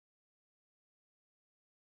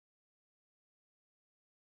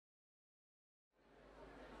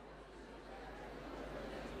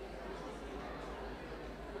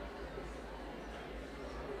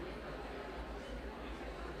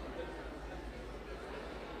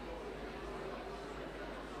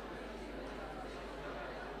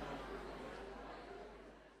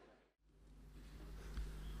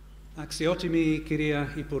Αξιότιμη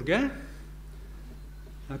κυρία Υπουργέ,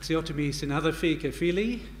 αξιότιμοι συνάδελφοι και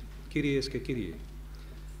φίλοι, κυρίες και κύριοι.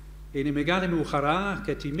 Είναι μεγάλη μου χαρά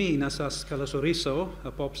και τιμή να σας καλωσορίσω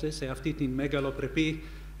απόψε σε αυτή την μεγαλοπρεπή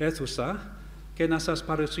αίθουσα και να σας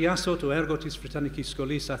παρουσιάσω το έργο της Βρετανικής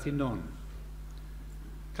Σχολής Αθηνών.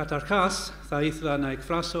 Καταρχάς, θα ήθελα να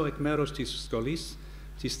εκφράσω εκ μέρους της σχολής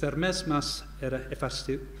τις θερμές μας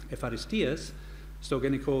ευχαριστίες στο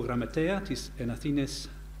Γενικό Γραμματέα της Εναθήνες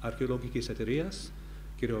Αρχαιολογικής Εταιρείας,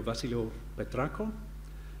 κ. Βασίλειο Πετράκο,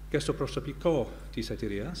 και στο προσωπικό της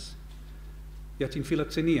εταιρείας για την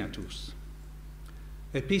φιλοξενία τους.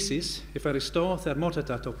 Επίσης, ευχαριστώ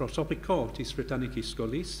θερμότατα το προσωπικό της Βρετανικής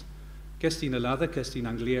Σχολής και στην Ελλάδα και στην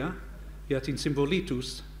Αγγλία για την συμβολή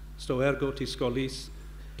τους στο έργο της σχολής,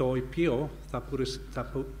 το οποίο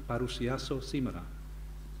θα παρουσιάσω σήμερα.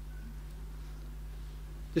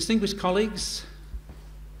 Distinguished colleagues,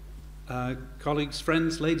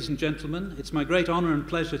 friends, ladies and gentlemen, it's my great honour and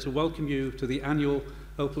pleasure to welcome you to the annual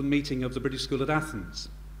open meeting of the British School at Athens.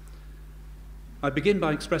 I begin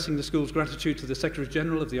by expressing the school's gratitude to the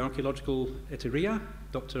Secretary-General of the Archaeological Eteria,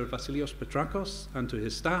 Dr. Vasilios Petrakos, and to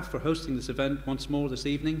his staff for hosting this event once more this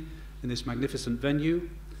evening in this magnificent venue.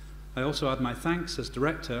 I also add my thanks as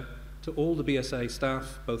Director to all the BSA staff,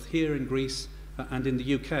 both here in Greece and in the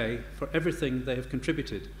UK, for everything they have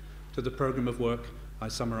contributed to the programme of work I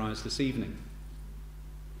summarise this evening.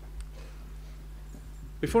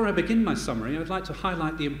 Before I begin my summary, I'd like to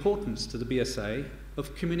highlight the importance to the BSA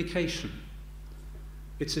of communication.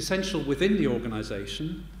 It's essential within the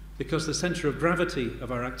organisation because the centre of gravity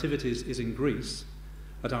of our activities is in Greece,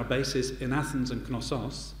 at our bases in Athens and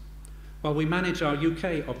Knossos, while we manage our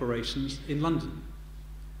UK operations in London.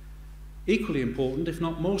 Equally important, if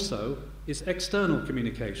not more so, is external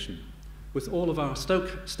communication with all of our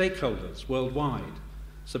stakeholders worldwide,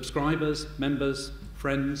 subscribers, members,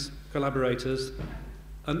 friends, collaborators,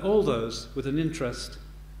 and all those with an interest,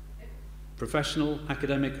 professional,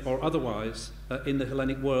 academic or otherwise, in the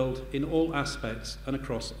Hellenic world in all aspects and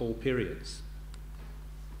across all periods.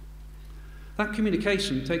 That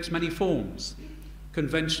communication takes many forms: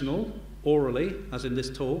 conventional, orally, as in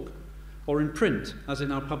this talk, or in print, as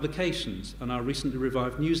in our publications and our recently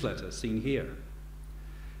revived newsletter seen here.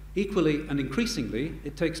 Equally and increasingly,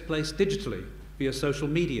 it takes place digitally via social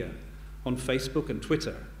media, on Facebook and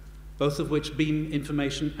Twitter, both of which beam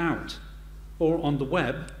information out, or on the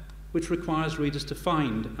web, which requires readers to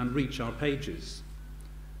find and reach our pages.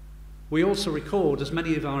 We also record as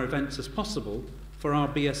many of our events as possible for our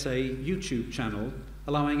BSA YouTube channel,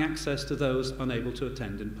 allowing access to those unable to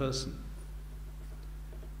attend in person.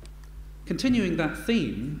 Continuing that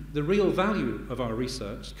theme, the real value of our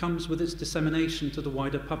research comes with its dissemination to the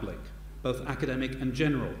wider public, both academic and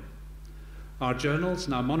general. Our journals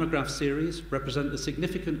and our monograph series represent the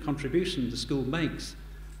significant contribution the school makes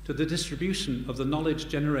to the distribution of the knowledge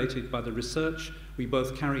generated by the research we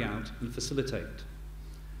both carry out and facilitate.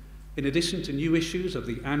 In addition to new issues of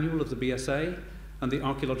the annual of the BSA and the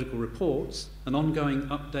archaeological reports and ongoing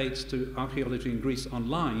updates to Archaeology in Greece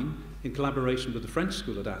online in collaboration with the French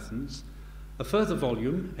School at Athens, a further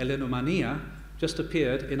volume, Ellenomania, just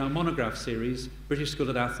appeared in our monograph series, British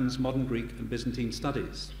School at Athens, Modern Greek and Byzantine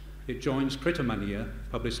Studies. It joins Kritomania,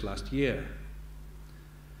 published last year.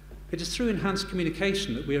 It is through enhanced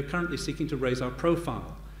communication that we are currently seeking to raise our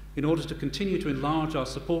profile in order to continue to enlarge our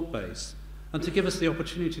support base and to give us the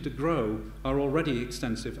opportunity to grow our already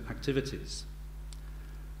extensive activities.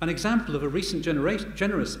 An example of a recent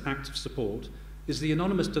generous act of support is the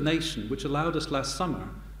anonymous donation which allowed us last summer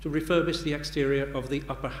to refurbish the exterior of the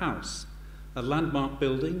Upper House, a landmark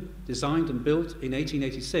building designed and built in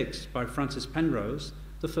 1886 by Francis Penrose,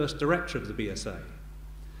 the first director of the BSA.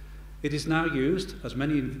 It is now used, as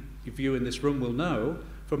many of you in this room will know,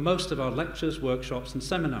 for most of our lectures, workshops and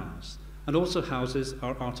seminars, and also houses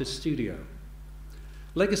our artist studio.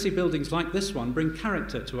 Legacy buildings like this one bring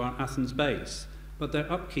character to our Athens base, but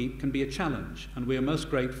their upkeep can be a challenge, and we are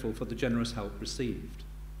most grateful for the generous help received.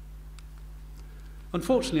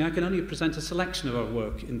 Unfortunately, I can only present a selection of our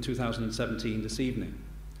work in 2017 this evening.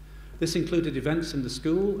 This included events in the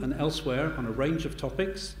school and elsewhere on a range of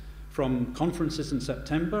topics, from conferences in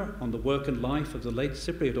September on the work and life of the late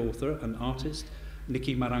Cypriot author and artist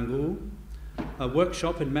Niki Marangou, a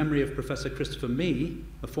workshop in memory of Professor Christopher Mee,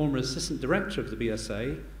 a former assistant director of the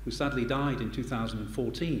BSA, who sadly died in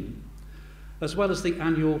 2014, as well as the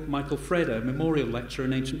annual Michael Freda Memorial Lecture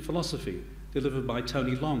in Ancient Philosophy, delivered by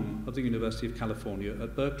Tony Long of the University of California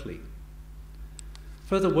at Berkeley.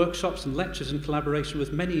 Further workshops and lectures in collaboration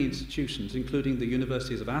with many institutions, including the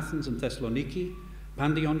Universities of Athens and Thessaloniki,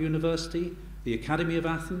 Pandion University, the Academy of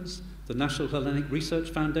Athens, the National Hellenic Research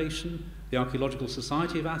Foundation, the Archaeological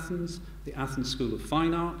Society of Athens, the Athens School of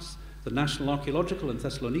Fine Arts, the National Archaeological and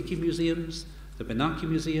Thessaloniki Museums, the Benaki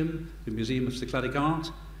Museum, the Museum of Cycladic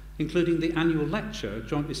Art, including the annual lecture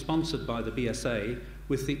jointly sponsored by the BSA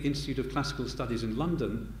with the Institute of Classical Studies in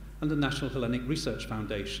London and the National Hellenic Research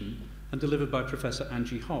Foundation, and delivered by Professor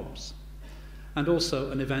Angie Hobbs, and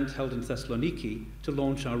also an event held in Thessaloniki to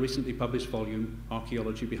launch our recently published volume,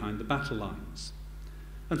 Archaeology Behind the Battle Lines.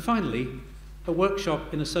 And finally, a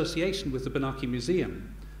workshop in association with the Benaki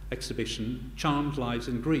Museum exhibition, Charmed Lives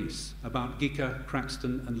in Greece, about Gika,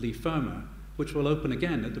 Craxton and Lee Fermer, which will open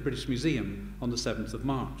again at the British Museum on the 7th of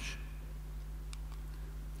March.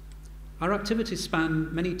 Our activities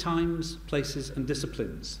span many times, places and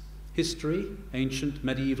disciplines: history, ancient,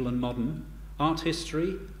 medieval and modern, art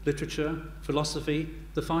history, literature, philosophy,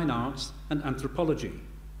 the fine arts and anthropology.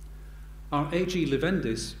 Our A.G.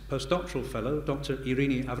 Livendis postdoctoral fellow, Dr.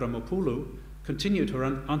 Irini Avramopoulou, continued her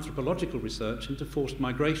anthropological research into forced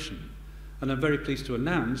migration, and I'm very pleased to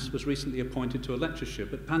announce was recently appointed to a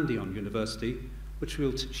lectureship at Pandion University, which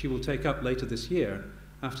she will take up later this year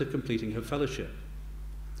after completing her fellowship.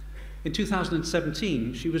 In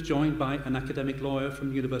 2017, she was joined by an academic lawyer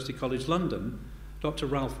from University College London, Dr.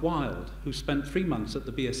 Ralph Wild, who spent 3 months at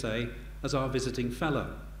the BSA as our visiting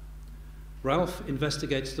fellow. Ralph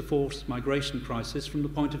investigates the forced migration crisis from the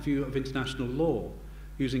point of view of international law,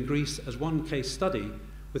 using Greece as one case study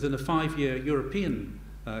within a 5-year European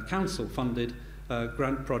Council-funded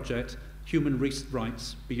grant project, Human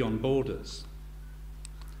Rights Beyond Borders.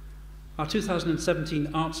 Our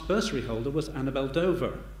 2017 Arts Bursary holder was Annabel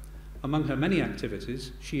Dover. Among her many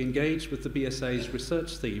activities, she engaged with the BSA's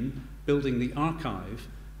research theme, Building the Archive,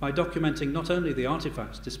 by documenting not only the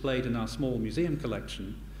artifacts displayed in our small museum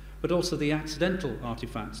collection, but also the accidental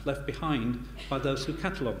artifacts left behind by those who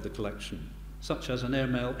catalogued the collection, such as an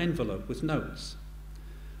airmail envelope with notes.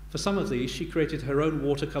 For some of these, she created her own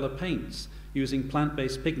watercolour paints using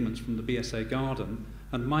plant-based pigments from the BSA garden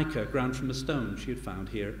and mica ground from a stone she had found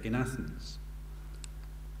here in Athens.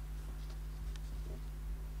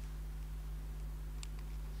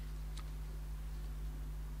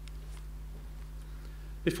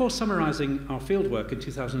 Before summarising our fieldwork in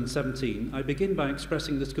 2017, I begin by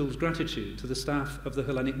expressing the school's gratitude to the staff of the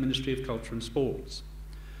Hellenic Ministry of Culture and Sports.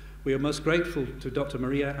 We are most grateful to Dr.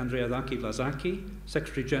 Maria Andreadaki Vlazaki,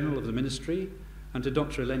 Secretary General of the Ministry, and to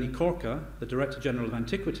Dr. Eleni Korka, the Director General of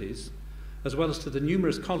Antiquities, as well as to the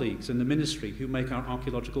numerous colleagues in the Ministry who make our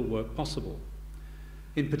archaeological work possible.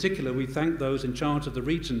 In particular, we thank those in charge of the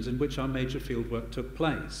regions in which our major fieldwork took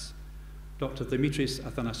place: Dr. Dimitris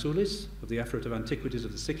Athanasoulis of the Effort of Antiquities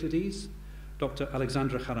of the Cyclades, Dr.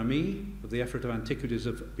 Alexandra Charami of the Effort of Antiquities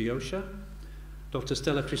of Boeotia, Dr.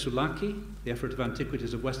 Stella Chrysoulaki, the Effort of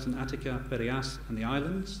Antiquities of Western Attica, Piraeus and the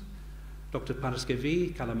Islands, Dr.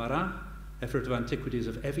 Paraskevi Kalamara, Effort of Antiquities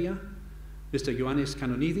of Evia, Mr. Ioannis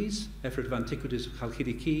Kanonidis, Effort of Antiquities of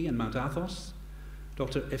Chalkidiki and Mount Athos,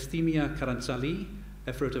 Dr. Efthymia Karantsali,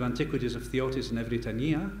 Effort of Antiquities of Theotis and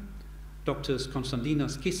Evrytania, Drs.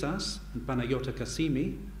 Konstantinas Kissas and Panayota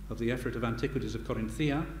Kasimi of the Effort of Antiquities of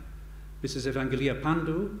Corinthia, Mrs. Evangelia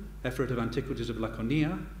Pandu, Effort of Antiquities of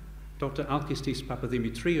Laconia, Dr. Alkistis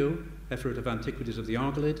Papadimitriou, Effort of Antiquities of the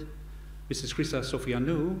Argolid, Mrs. Christa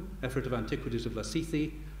Sofianou, Effort of Antiquities of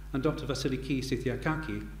Lasithi, and Dr. Vasiliki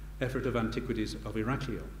Sithiakaki, Effort of Antiquities of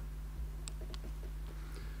Iraklio.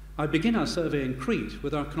 I begin our survey in Crete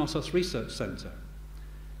with our Knossos Research Centre.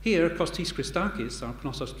 Here, Kostis Christakis, our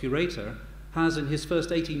Knossos curator, has in his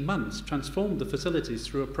first 18 months transformed the facilities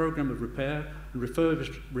through a programme of repair and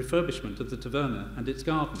refurbishment of the taverna and its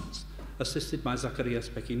gardens, assisted by Zacharias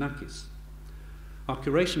Pekinakis. Our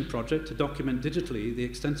curation project to document digitally the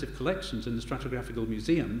extensive collections in the Stratigraphical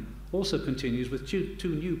Museum also continues with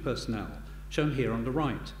two new personnel, shown here on the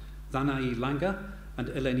right, Danae Langa and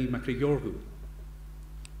Eleni Makriyorgu.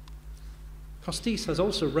 Kostis has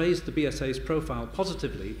also raised the BSA's profile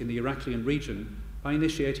positively in the Iraklian region by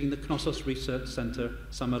initiating the Knossos Research Centre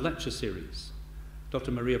Summer Lecture Series.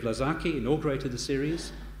 Dr. Maria Vlazaki inaugurated the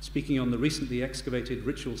series, speaking on the recently excavated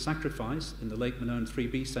ritual sacrifice in the Lake Minoan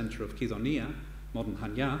 3B Centre of Kydonia, modern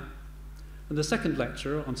Hania, and the second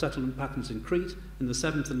lecture on settlement patterns in Crete in the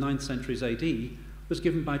 7th and 9th centuries AD was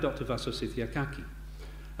given by Dr. Vassos Sithiakaki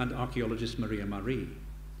and archaeologist Maria Marie.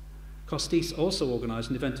 Kostis also organised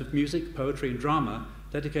an event of music, poetry and drama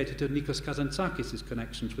dedicated to Nikos Kazantzakis'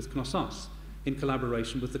 connections with Knossos, in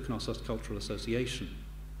collaboration with the Knossos Cultural Association.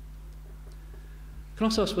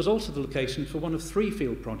 Knossos was also the location for one of 3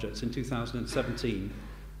 field projects in 2017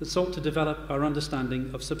 that sought to develop our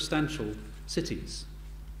understanding of substantial cities.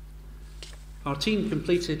 Our team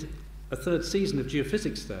completed a third season of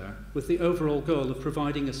geophysics there with the overall goal of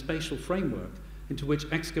providing a spatial framework into which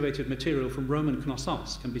excavated material from Roman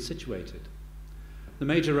Knossos can be situated. The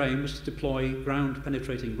major aim was to deploy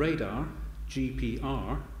ground-penetrating radar,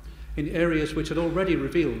 GPR, in areas which had already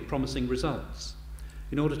revealed promising results,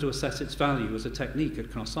 in order to assess its value as a technique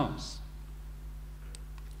at Knossos.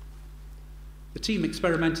 The team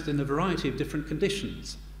experimented in a variety of different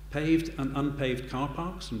conditions: paved and unpaved car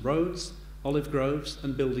parks and roads, olive groves,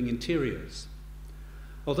 and building interiors.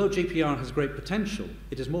 Although GPR has great potential,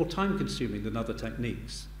 it is more time-consuming than other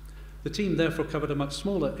techniques. The team therefore covered a much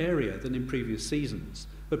smaller area than in previous seasons,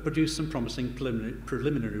 but produced some promising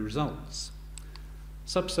preliminary results.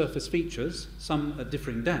 Subsurface features, some at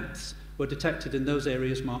differing depths, were detected in those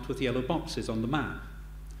areas marked with yellow boxes on the map.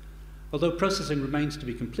 Although processing remains to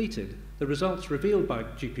be completed, the results revealed by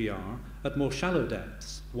GPR at more shallow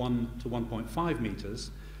depths, 1 to 1.5 meters,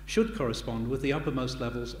 should correspond with the uppermost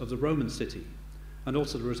levels of the Roman city, and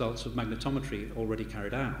also the results of magnetometry already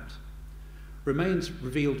carried out. Remains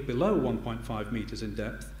revealed below 1.5 meters in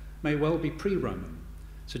depth may well be pre-Roman,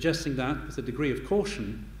 suggesting that, with a degree of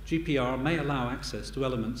caution, GPR may allow access to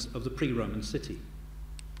elements of the pre-Roman city.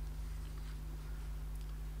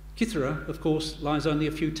 Kythera, of course, lies only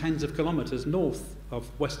a few tens of kilometers north of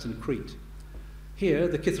western Crete. Here,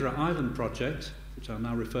 the Kythera Island project, which I'll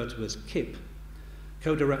now refer to as KIP,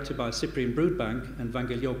 co-directed by Cyprian Broodbank and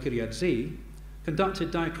Vangelio Kyriadzi,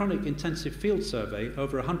 conducted diachronic intensive field survey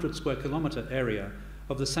over a 100 square kilometre area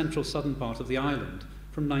of the central southern part of the island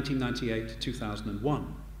from 1998 to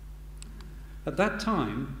 2001. At that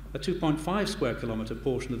time, a 2.5 square kilometre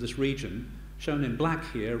portion of this region, shown in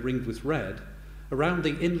black here, ringed with red, around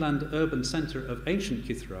the inland urban centre of ancient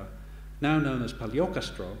Kythera, now known as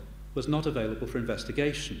Paliokastro, was not available for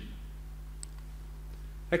investigation.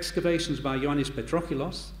 Excavations by Ioannis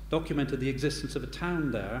Petrokilos documented the existence of a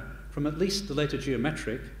town there from at least the later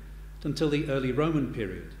geometric until the early Roman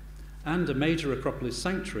period, and a major Acropolis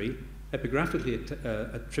sanctuary, epigraphically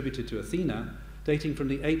attributed to Athena, dating from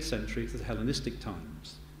the 8th century to the Hellenistic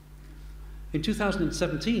times. In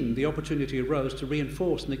 2017, the opportunity arose to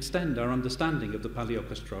reinforce and extend our understanding of the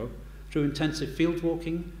Paliokastro through intensive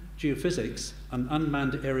fieldwalking, geophysics, and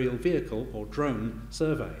unmanned aerial vehicle, or drone,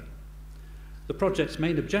 survey. The project's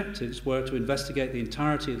main objectives were to investigate the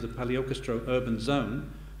entirety of the Paliokastro urban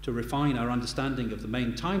zone, to refine our understanding of the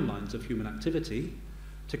main timelines of human activity,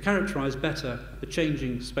 to characterize better the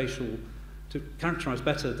changing spatial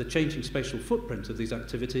footprint of these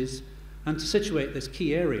activities, and to situate this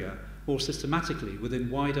key area more systematically within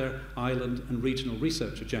wider island and regional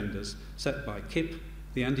research agendas set by KIP,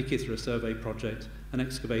 the Anti-Kythera Survey Project, and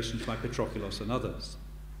excavations by Petrokilos and others.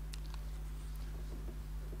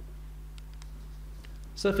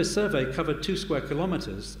 Surface survey covered 2 square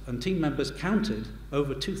kilometres, and team members counted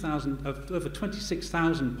over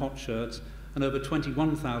 26,000 potsherds and over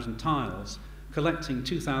 21,000 tiles, collecting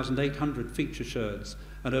 2,800 feature sherds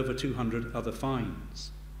and over 200 other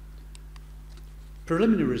finds.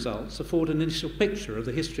 Preliminary results afford an initial picture of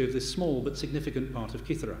the history of this small but significant part of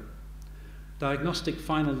Kythera. Diagnostic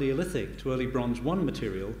final Neolithic to early Bronze I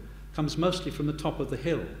material comes mostly from the top of the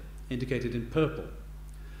hill, indicated in purple,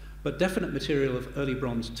 but definite material of early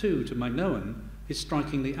Bronze II to Minoan is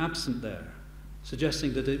strikingly absent there,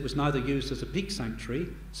 suggesting that it was neither used as a peak sanctuary,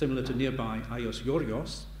 similar to nearby Aios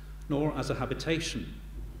Georgios, nor as a habitation.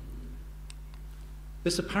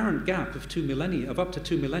 This apparent gap of up to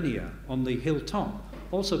 2 millennia on the hilltop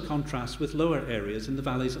also contrasts with lower areas in the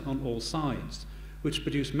valleys on all sides, which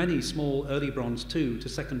produce many small early Bronze II to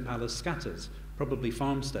Second Palace scatters, probably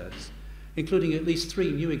farmsteads, including at least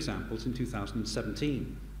 3 new examples in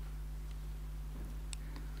 2017.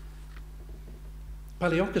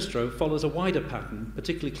 Paliokastro follows a wider pattern,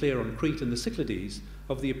 particularly clear on Crete and the Cyclades,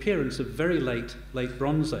 of the appearance of very late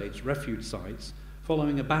Bronze Age refuge sites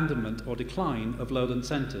following abandonment or decline of lowland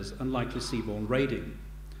centres and likely seaborne raiding.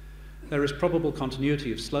 There is probable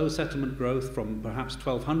continuity of slow settlement growth from perhaps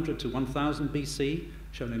 1200 to 1000 BC,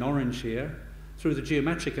 shown in orange here, through the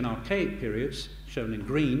geometric and archaic periods, shown in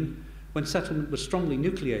green, when settlement was strongly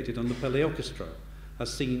nucleated on the Paliokastro,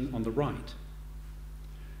 as seen on the right.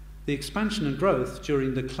 The expansion and growth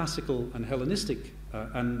during the classical and Hellenistic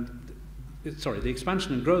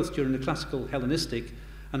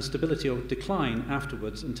and stability or decline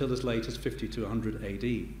afterwards until as late as 50 to 100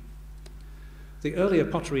 AD. The earlier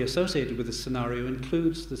pottery associated with this scenario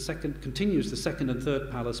continues the second and third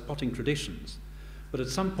palace potting traditions, but at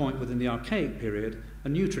some point within the Archaic period, a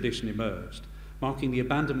new tradition emerged, marking the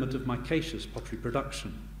abandonment of micaceous pottery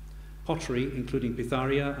production. Pottery, including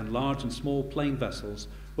pitharia and large and small plain vessels,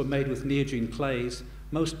 were made with neogene clays,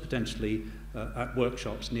 most potentially at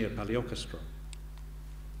workshops near Paleokastro.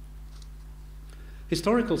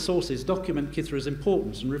 Historical sources document Kythera's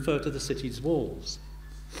importance and refer to the city's walls.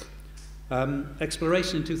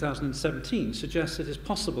 Exploration in 2017 suggests it is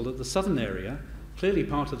possible that the southern area, clearly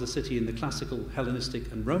part of the city in the classical Hellenistic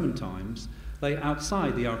and Roman times, lay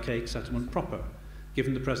outside the archaic settlement proper,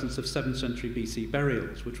 given the presence of 7th century BC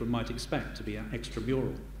burials, which one might expect to be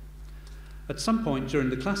extramural. At some point during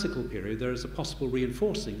the classical period, there is a possible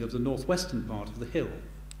reinforcing of the northwestern part of the hill.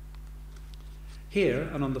 Here,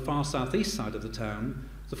 and on the far southeast side of the town,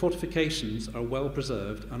 the fortifications are well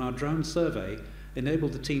preserved, and our drone survey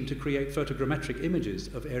enabled the team to create photogrammetric images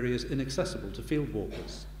of areas inaccessible to field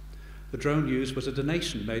walkers. The drone used was a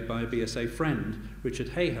donation made by a BSA friend, Richard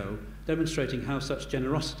Hayhoe, demonstrating how such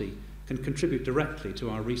generosity can contribute directly to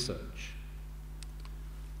our research.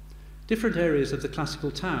 Different areas of the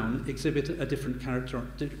classical town exhibit a different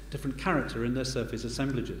character in their surface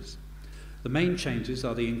assemblages. The main changes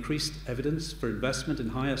are the increased evidence for investment in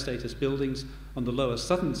higher status buildings on the lower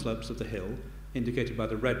southern slopes of the hill, indicated by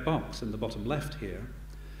the red box in the bottom left here,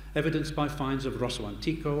 evidenced by finds of Rosso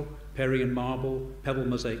Antico, Parian marble, pebble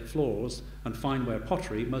mosaic floors, and fineware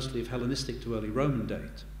pottery, mostly of Hellenistic to early Roman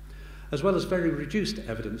date, as well as very reduced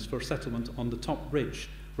evidence for settlement on the top ridge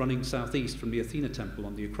running southeast from the Athena temple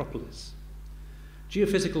on the Acropolis.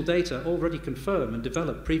 Geophysical data already confirm and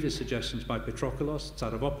develop previous suggestions by Petrokoulos,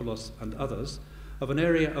 Tsaravopoulos, and others of an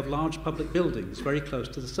area of large public buildings very close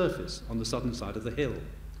to the surface on the southern side of the hill.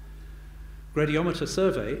 Gradiometer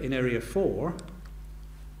survey in Area 4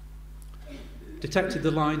 detected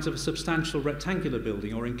the lines of a substantial rectangular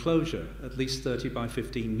building or enclosure, at least 30 by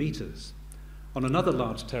 15 metres. On another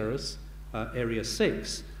large terrace, Area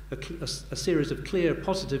 6, a series of clear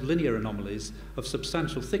positive linear anomalies of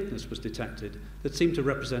substantial thickness was detected that seemed to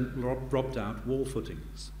represent robbed out wall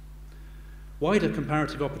footings. Wider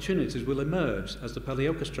comparative opportunities will emerge as the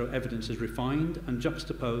Paleokastro evidence is refined and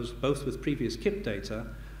juxtaposed both with previous KIP data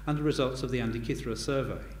and the results of the Antikythera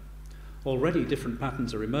survey. Already different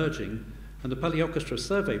patterns are emerging, and the Paleokastro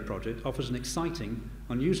survey project offers an exciting,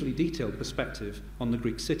 unusually detailed perspective on the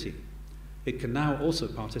Greek city. It can now also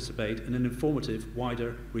participate in an informative,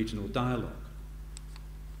 wider regional dialogue.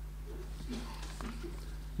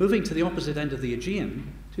 Moving to the opposite end of the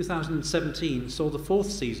Aegean, 2017 saw the fourth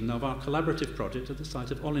season of our collaborative project at the site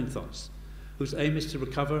of Olynthos, whose aim is to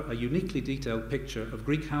recover a uniquely detailed picture of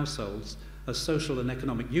Greek households as social and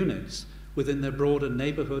economic units within their broader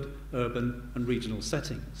neighbourhood, urban and regional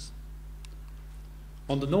settings.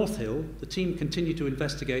 On the North Hill, the team continued to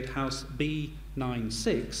investigate House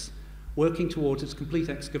B96, working towards its complete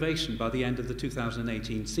excavation by the end of the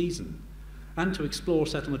 2018 season, and to explore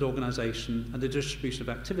settlement organisation and the distribution of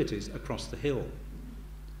activities across the hill.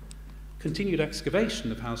 Continued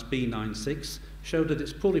excavation of House B96 showed that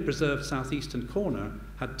its poorly preserved southeastern corner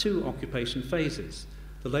had two occupation phases,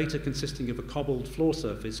 the later consisting of a cobbled floor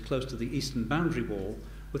surface close to the eastern boundary wall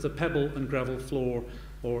with a pebble and gravel floor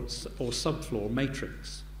or subfloor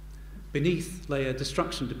matrix. Beneath lay a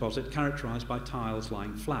destruction deposit characterised by tiles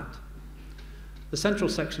lying flat. The central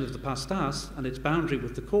section of the pastas and its boundary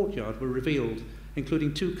with the courtyard were revealed,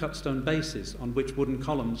 including two cut stone bases on which wooden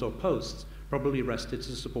columns or posts probably rested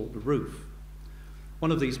to support the roof.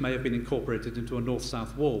 One of these may have been incorporated into a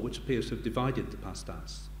north-south wall which appears to have divided the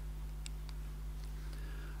pastas.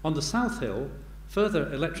 On the South Hill,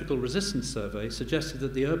 further electrical resistance survey suggested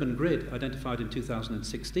that the urban grid identified in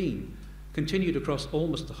 2016 continued across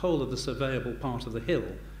almost the whole of the surveyable part of the hill,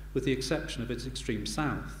 with the exception of its extreme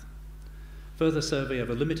south. Further survey of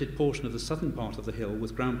a limited portion of the southern part of the hill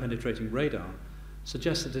with ground-penetrating radar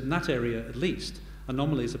suggests that in that area at least,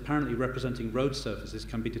 anomalies apparently representing road surfaces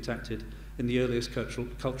can be detected in the earliest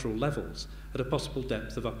cultural levels at a possible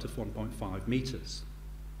depth of up to 1.5 metres.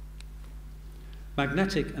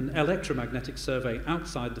 Magnetic and electromagnetic survey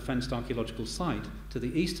outside the fenced archaeological site to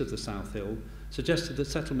the east of the South Hill suggested that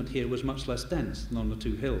settlement here was much less dense than on the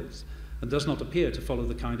two hills and does not appear to follow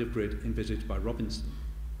the kind of grid envisaged by Robinson.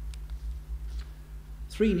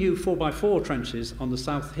 3 new 4x4 trenches on the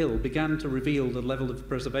South Hill began to reveal the level of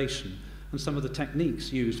preservation and some of the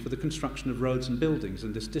techniques used for the construction of roads and buildings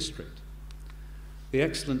in this district. The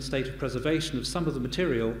excellent state of preservation of some of the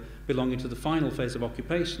material belonging to the final phase of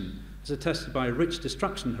occupation is attested by a rich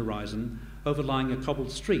destruction horizon overlying a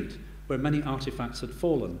cobbled street where many artifacts had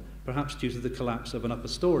fallen, perhaps due to the collapse of an upper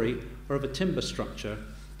story or of a timber structure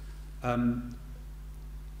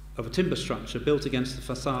built against the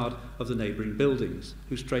facade of the neighbouring buildings,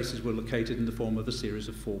 whose traces were located in the form of a series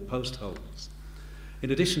of 4 post holes.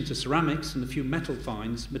 In addition to ceramics and a few metal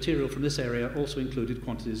finds, material from this area also included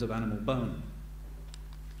quantities of animal bone.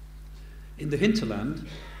 In the hinterland,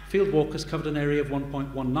 Field walkers covered an area of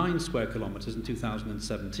 1.19 square kilometres in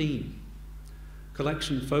 2017.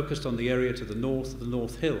 Collection focused on the area to the north of the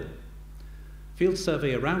North Hill. Field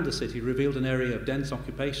survey around the city revealed an area of dense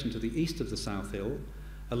occupation to the east of the South Hill,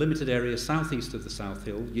 a limited area southeast of the South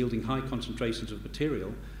Hill, yielding high concentrations of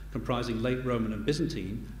material comprising late Roman and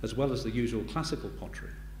Byzantine, as well as the usual classical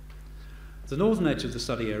pottery. The northern edge of the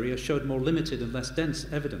study area showed more limited and less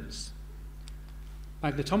dense evidence.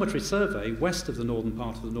 Magnetometry survey west of the northern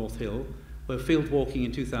part of the North Hill, where field walking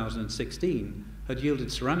in 2016 had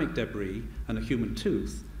yielded ceramic debris and a human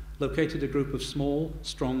tooth, located a group of small,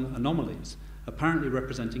 strong anomalies, apparently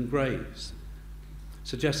representing graves,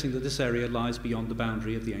 suggesting that this area lies beyond the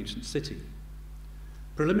boundary of the ancient city.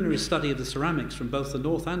 Preliminary study of the ceramics from both the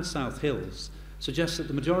North and South Hills suggests that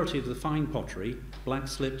the majority of the fine pottery, black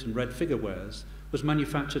slipped and red figurewares, was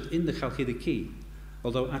manufactured in the Chalkidiki,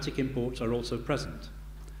 although Attic imports are also present.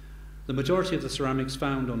 The majority of the ceramics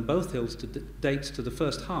found on both hills dates to the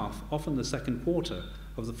first half, often the second quarter,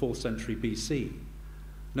 of the 4th century BC.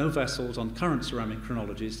 No vessels on current ceramic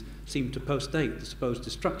chronologies seem to post-date the supposed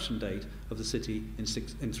destruction date of the city in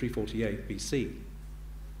 348 BC.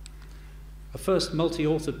 A first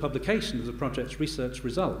multi-authored publication of the project's research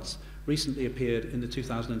results recently appeared in the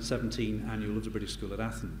 2017 Annual of the British School at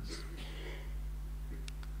Athens.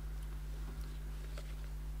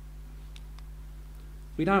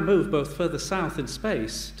 We now move both further south in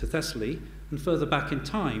space to Thessaly and further back in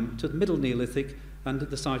time to the Middle Neolithic and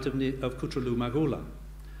at the site of Kutrulu Magula.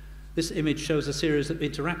 This image shows a series of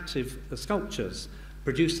interactive sculptures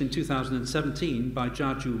produced in 2017 by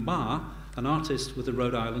Jaju Ma, an artist with the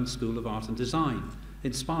Rhode Island School of Art and Design,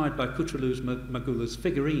 inspired by Kutrulu Magula's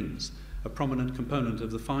figurines, a prominent component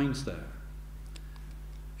of the finds there.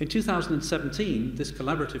 In 2017, this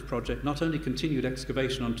collaborative project not only continued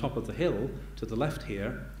excavation on top of the hill, to the left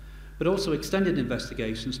here, but also extended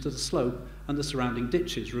investigations to the slope and the surrounding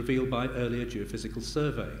ditches revealed by earlier geophysical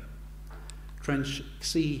survey. Trench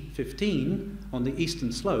C15 on the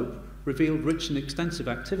eastern slope revealed rich and extensive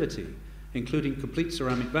activity, including complete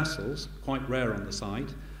ceramic vessels, quite rare on the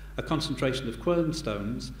site, a concentration of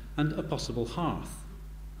quernstones, and a possible hearth.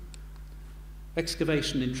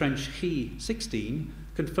 Excavation in Trench He16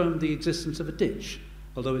 confirmed the existence of a ditch,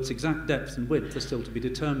 although its exact depth and width are still to be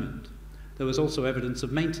determined. There was also evidence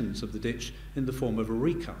of maintenance of the ditch in the form of a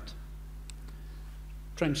recut.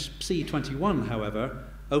 Trench C21, however,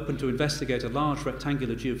 open to investigate a large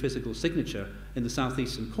rectangular geophysical signature in the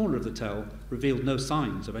southeastern corner of the tell, revealed no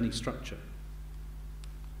signs of any structure.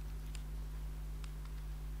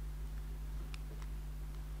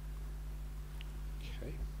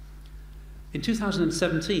 In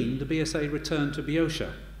 2017, the BSA returned to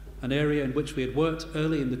Boeotia, an area in which we had worked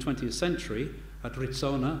early in the 20th century at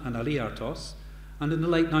Ritsona and Aliartos, and in the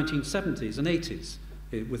late 1970s and 80s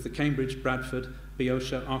with the Cambridge, Bradford,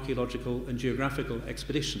 Boeotia Archaeological and Geographical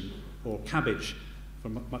Expedition, or CABBAGE, for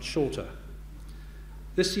much shorter.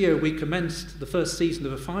 This year we commenced the first season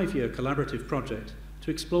of a 5-year collaborative project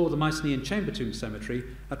to explore the Mycenaean chamber tomb cemetery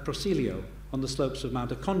at Prosilio on the slopes of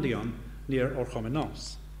Mount Akondion near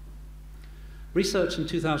Orchomenos. Research in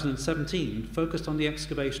 2017 focused on the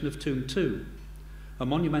excavation of Tomb 2, a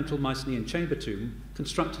monumental Mycenaean chamber tomb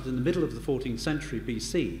constructed in the middle of the 14th century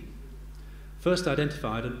BC, first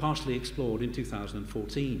identified and partially explored in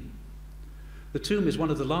 2014. The tomb is one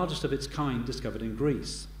of the largest of its kind discovered in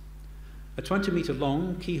Greece. A 20-metre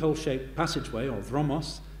long, keyhole-shaped passageway, or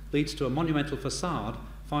dromos, leads to a monumental facade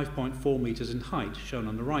 5.4 metres in height, shown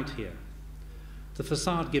on the right here. The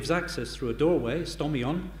facade gives access through a doorway,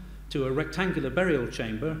 stomion, to a rectangular burial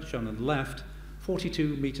chamber, shown on the left,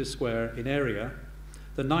 42 metres square in area,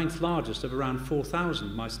 the 9th largest of around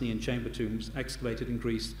 4,000 Mycenaean chamber tombs excavated in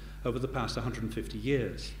Greece over the past 150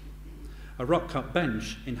 years. A rock-cut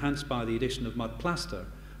bench, enhanced by the addition of mud plaster,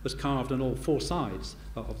 was carved on all 4 sides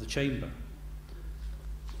of the chamber.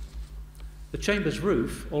 The chamber's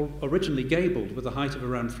roof, originally gabled with a height of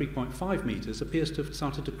around 3.5 metres, appears to have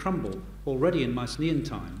started to crumble already in Mycenaean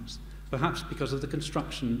times, perhaps because of the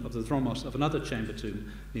construction of the dromos of another chamber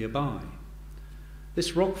tomb nearby.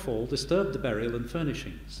 This rockfall disturbed the burial and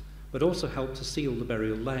furnishings, but also helped to seal the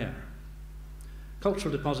burial layer.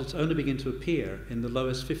 Cultural deposits only begin to appear in the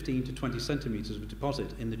lowest 15 to 20 centimetres of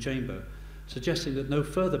deposit in the chamber, suggesting that no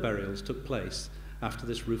further burials took place after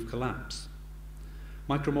this roof collapse.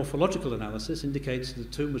 Micromorphological analysis indicates that the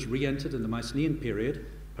tomb was re-entered in the Mycenaean period,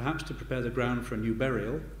 perhaps to prepare the ground for a new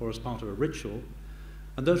burial or as part of a ritual,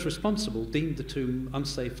 and those responsible deemed the tomb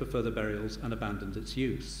unsafe for further burials and abandoned its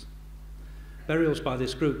use. Burials by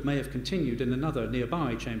this group may have continued in another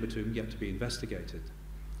nearby chamber tomb yet to be investigated.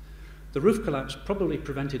 The roof collapse probably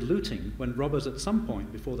prevented looting when robbers at some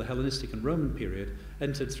point before the Hellenistic and Roman period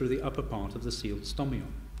entered through the upper part of the sealed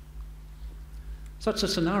stomion. Such a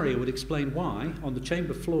scenario would explain why, on the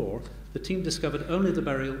chamber floor, the team discovered only the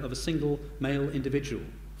burial of a single male individual,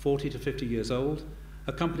 40 to 50 years old,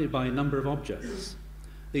 accompanied by a number of objects.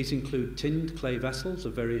 These include tinned clay vessels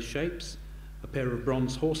of various shapes, a pair of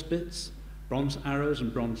bronze horse bits, bronze arrows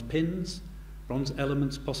and bronze pins, bronze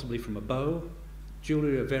elements possibly from a bow,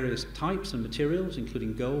 jewellery of various types and materials,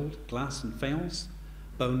 including gold, glass and faience,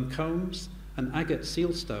 bone combs, an agate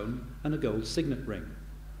seal stone, and a gold signet ring.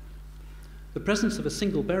 The presence of a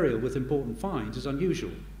single burial with important finds is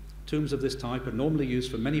unusual. Tombs of this type are normally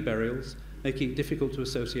used for many burials, making it difficult to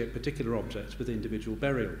associate particular objects with individual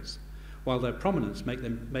burials, while their prominence made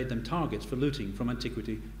them targets for looting from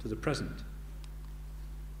antiquity to the present.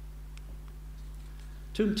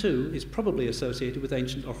 Tomb 2 is probably associated with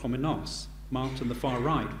ancient Orchomenos, marked on the far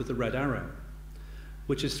right with the red arrow,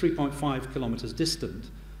 which is 3.5 kilometres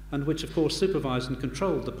distant, and which of course supervised and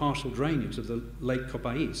controlled the partial drainage of the Lake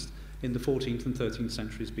Copais in the 14th and 13th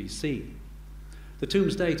centuries BC. The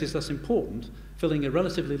tomb's date is thus important, filling a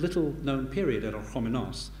relatively little known period at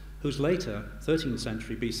Orchomenos, whose later 13th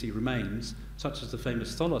century BC remains, such as the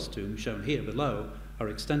famous Tholos tomb shown here below, are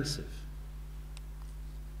extensive.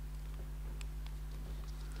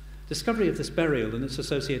 Discovery of this burial and its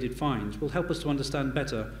associated finds will help us to understand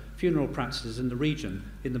better funeral practices in the region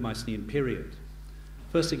in the Mycenaean period.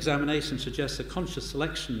 First examination suggests a conscious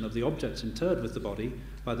selection of the objects interred with the body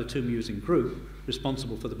by the tomb-using group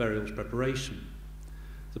responsible for the burial's preparation.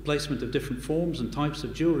 The placement of different forms and types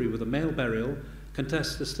of jewellery with a male burial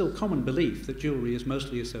contests the still common belief that jewellery is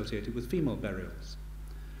mostly associated with female burials.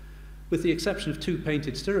 With the exception of 2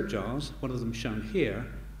 painted stirrup jars, one of them shown here,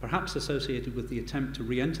 perhaps associated with the attempt to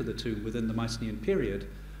re-enter the tomb within the Mycenaean period,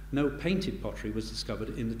 no painted pottery was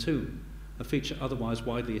discovered in the tomb, a feature otherwise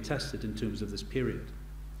widely attested in tombs of this period.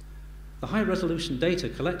 The high-resolution data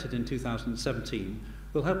collected in 2017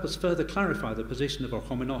 will help us further clarify the position of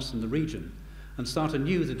Orchomenos in the region and start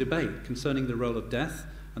anew the debate concerning the role of death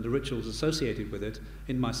and the rituals associated with it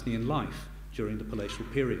in Mycenaean life during the palatial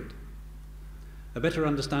period. A better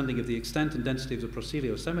understanding of the extent and density of the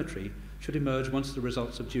Prosilio cemetery should emerge once the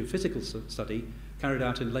results of geophysical study carried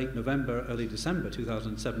out in late November, early December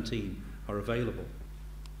 2017 are available.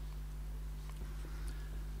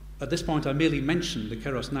 At this point, I merely mention the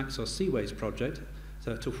Keros Naxos Seaways project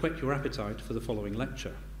to whet your appetite for the following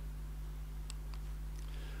lecture.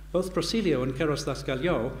 Both Prosilio and Keros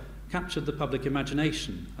Daskaliou captured the public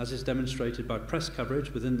imagination, as is demonstrated by press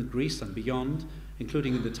coverage within the Greece and beyond,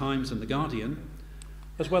 including in the Times and the Guardian,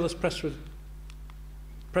 as well as press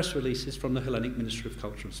releases from the Hellenic Ministry of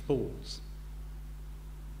Culture and Sports.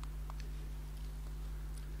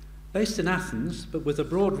 Based in Athens, but with a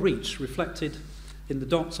broad reach reflected in the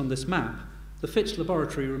dots on this map, the Fitch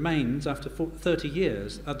Laboratory remains, after 30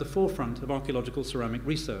 years, at the forefront of archaeological ceramic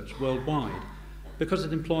research worldwide, because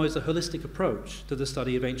it employs a holistic approach to the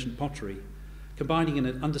study of ancient pottery, combining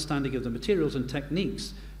an understanding of the materials and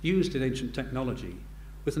techniques used in ancient technology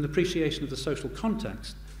with an appreciation of the social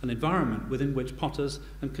context and environment within which potters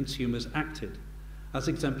and consumers acted, as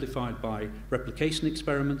exemplified by replication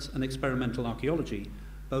experiments and experimental archaeology,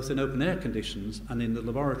 both in open-air conditions and in the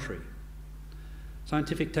laboratory.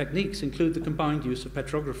 Scientific techniques include the combined use of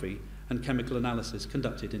petrography and chemical analysis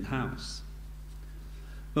conducted in-house.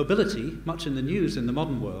 Mobility, much in the news in the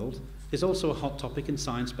modern world, is also a hot topic in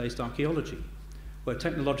science-based archaeology, where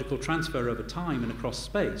technological transfer over time and across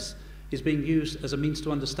space is being used as a means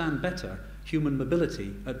to understand better human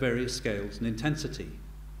mobility at various scales and intensity.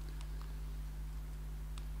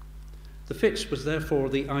 The Fitch was therefore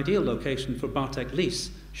the ideal location for Bartek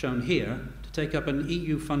Lis, shown here, to take up an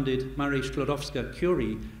EU-funded Marie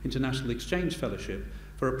Sklodowska-Curie International Exchange Fellowship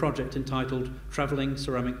for a project entitled Travelling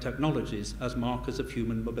Ceramic Technologies as Markers of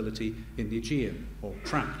Human Mobility in the Aegean, or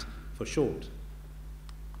TRACT for short.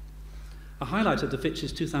 A highlight of the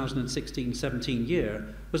Fitch's 2016-17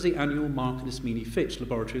 year was the annual Mark Nismini Fitch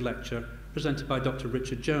Laboratory Lecture presented by Dr.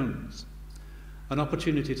 Richard Jones, an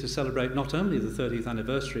opportunity to celebrate not only the 30th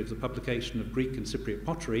anniversary of the publication of Greek and Cypriot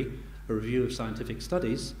pottery, a review of scientific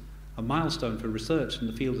studies, a milestone for research in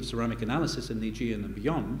the field of ceramic analysis in the Aegean and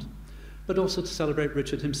beyond, but also to celebrate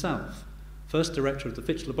Richard himself, first director of the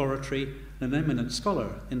Fitch Laboratory and an eminent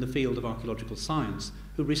scholar in the field of archaeological science,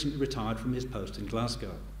 who recently retired from his post in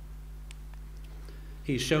Glasgow.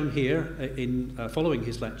 He is shown here following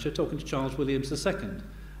his lecture talking to Charles Williams II,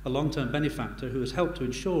 a long-term benefactor who has helped to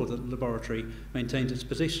ensure that the laboratory maintains its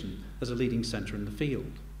position as a leading centre in the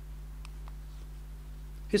field.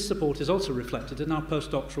 His support is also reflected in our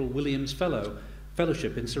postdoctoral Williams Fellow,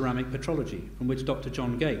 Fellowship in Ceramic Petrology, from which Dr.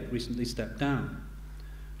 John Gate recently stepped down.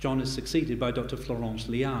 John is succeeded by Dr. Florence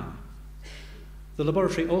Liard. The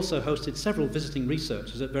laboratory also hosted several visiting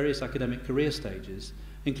researchers at various academic career stages,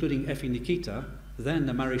 including Effie Nikita, then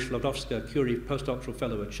a Marie Sklodowska-Curie postdoctoral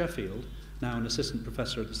fellow at Sheffield, now an assistant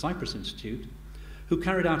professor at the Cyprus Institute, who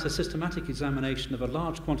carried out a systematic examination of a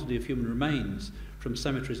large quantity of human remains from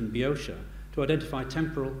cemeteries in Boeotia to identify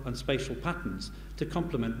temporal and spatial patterns to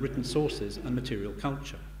complement written sources and material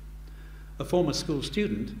culture. A former school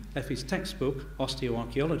student, Effie's textbook,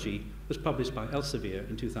 Osteoarchaeology, was published by Elsevier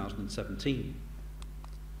in 2017.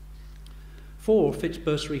 4 Fitch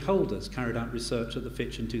bursary holders carried out research at the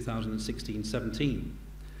Fitch in 2016-17.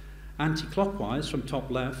 Anti-clockwise, from top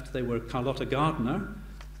left, they were Carlotta Gardner,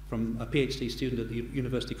 from a PhD student at the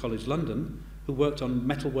University College London, who worked on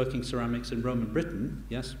metalworking ceramics in Roman Britain,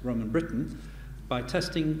 yes, Roman Britain. By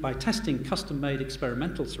testing custom-made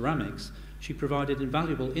experimental ceramics, she provided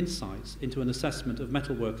invaluable insights into an assessment of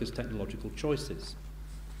metalworkers' technological choices.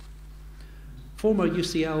 Former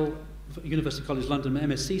UCL, University College London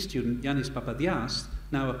MSc student Yannis Papadias,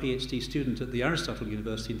 now a PhD student at the Aristotle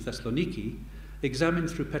University in Thessaloniki, examined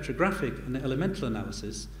through petrographic and elemental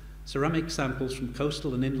analysis ceramic samples from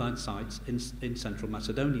coastal and inland sites in central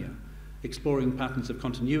Macedonia, exploring patterns of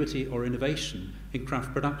continuity or innovation in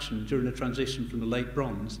craft production during the transition from the late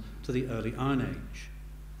Bronze to the early Iron Age.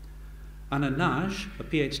 Anna Nagy, a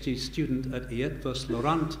PhD student at Eötvös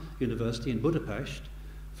Loránd University in Budapest,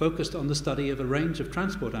 focused on the study of a range of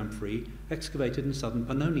transport amphorae excavated in southern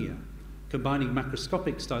Pannonia, combining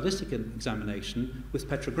macroscopic stylistic examination with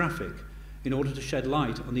petrographic in order to shed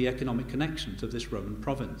light on the economic connections of this Roman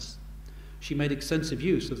province. She made extensive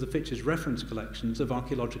use of the Fitch's reference collections of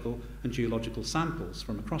archaeological and geological samples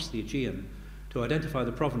from across the Aegean to identify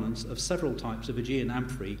the provenance of several types of Aegean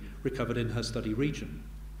amphorae recovered in her study region.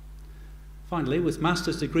 Finally, with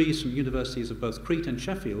master's degrees from universities of both Crete and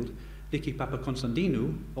Sheffield, Niki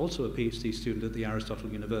Papakonstantinou, also a PhD student at the Aristotle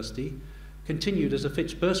University, continued as a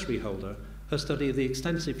Fitch bursary holder her study of the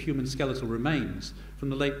extensive human skeletal remains from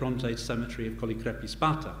the late Bronze Age cemetery of Kolikrepi,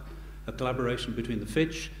 Sparta, a collaboration between the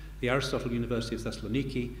Fitch, the Aristotle University of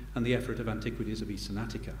Thessaloniki, and the Effort of Antiquities of Eastern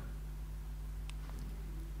Attica.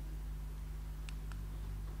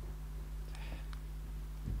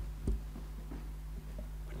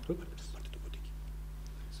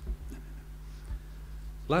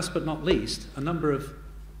 Last but not least, a number of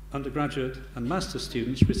undergraduate and master's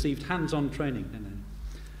students received hands-on training.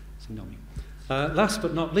 Last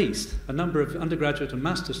but not least, a number of undergraduate and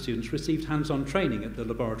master's students received hands-on training at the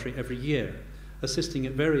laboratory every year, assisting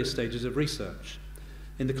at various stages of research.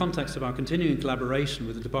 In the context of our continuing collaboration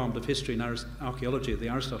with the Department of History and Archaeology at the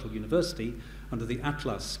Aristotle University under the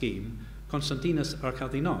Atlas scheme, Konstantinos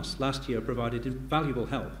Arkadinos last year provided invaluable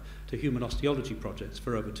help to human osteology projects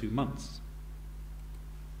for over 2 months.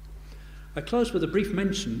 I close with a brief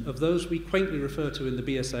mention of those we quaintly refer to in the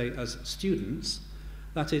BSA as students,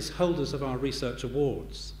 that is, holders of our research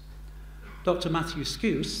awards. Dr. Matthew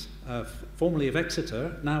Skuse, formerly of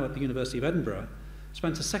Exeter, now at the University of Edinburgh,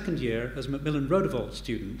 spent a second year as Macmillan Rodewald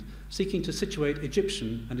student seeking to situate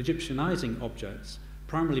Egyptian and Egyptianizing objects,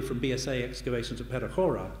 primarily from BSA excavations at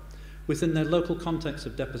Perachora, within their local context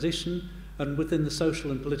of deposition and within the social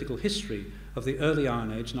and political history of the early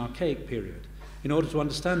Iron Age and Archaic period, in order to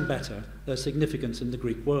understand better their significance in the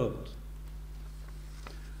Greek world.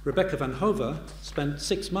 Rebecca van Hove spent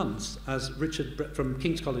 6 months as from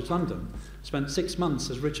King's College London, spent 6 months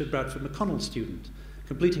as Richard Bradford McConnell student,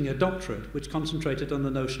 completing a doctorate which concentrated on the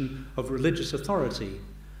notion of religious authority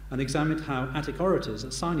and examined how Attic orators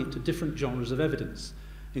assign it to different genres of evidence,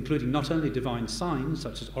 including not only divine signs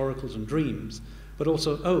such as oracles and dreams, but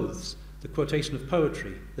also oaths, the quotation of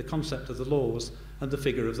poetry, the concept of the laws, and the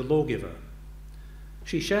figure of the lawgiver.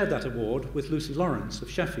 She shared that award with Lucy Lawrence of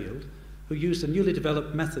Sheffield, who used a newly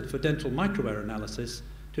developed method for dental microwear analysis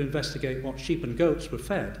to investigate what sheep and goats were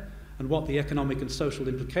fed and what the economic and social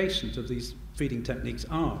implications of these feeding techniques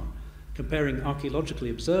are, comparing archaeologically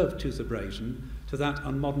observed tooth abrasion to that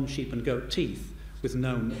on modern sheep and goat teeth with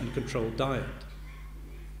known and controlled diet.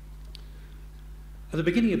 At the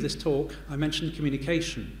beginning of this talk, I mentioned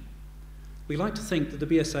communication. We like to think that the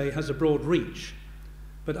BSA has a broad reach,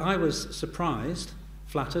 but I was surprised,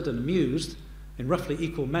 flattered and amused, in roughly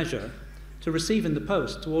equal measure, to receive in the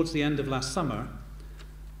post towards the end of last summer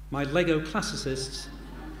my Lego classicist's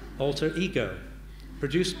alter ego,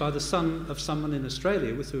 produced by the son of someone in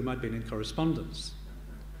Australia with whom I'd been in correspondence.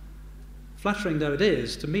 Flattering though it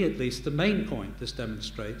is, to me at least, the main point this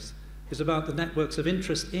demonstrates is about the networks of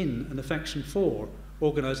interest in and affection for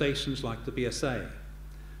organisations like the BSA.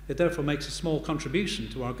 It therefore makes a small contribution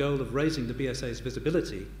to our goal of raising the BSA's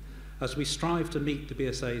visibility as we strive to meet the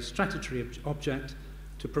BSA's statutory object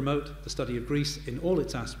to promote the study of Greece in all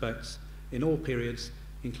its aspects, in all periods,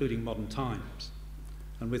 including modern times.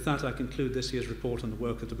 And with that, I conclude this year's report on the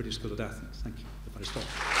work of the British School at Athens. Thank you. If I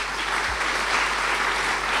stop.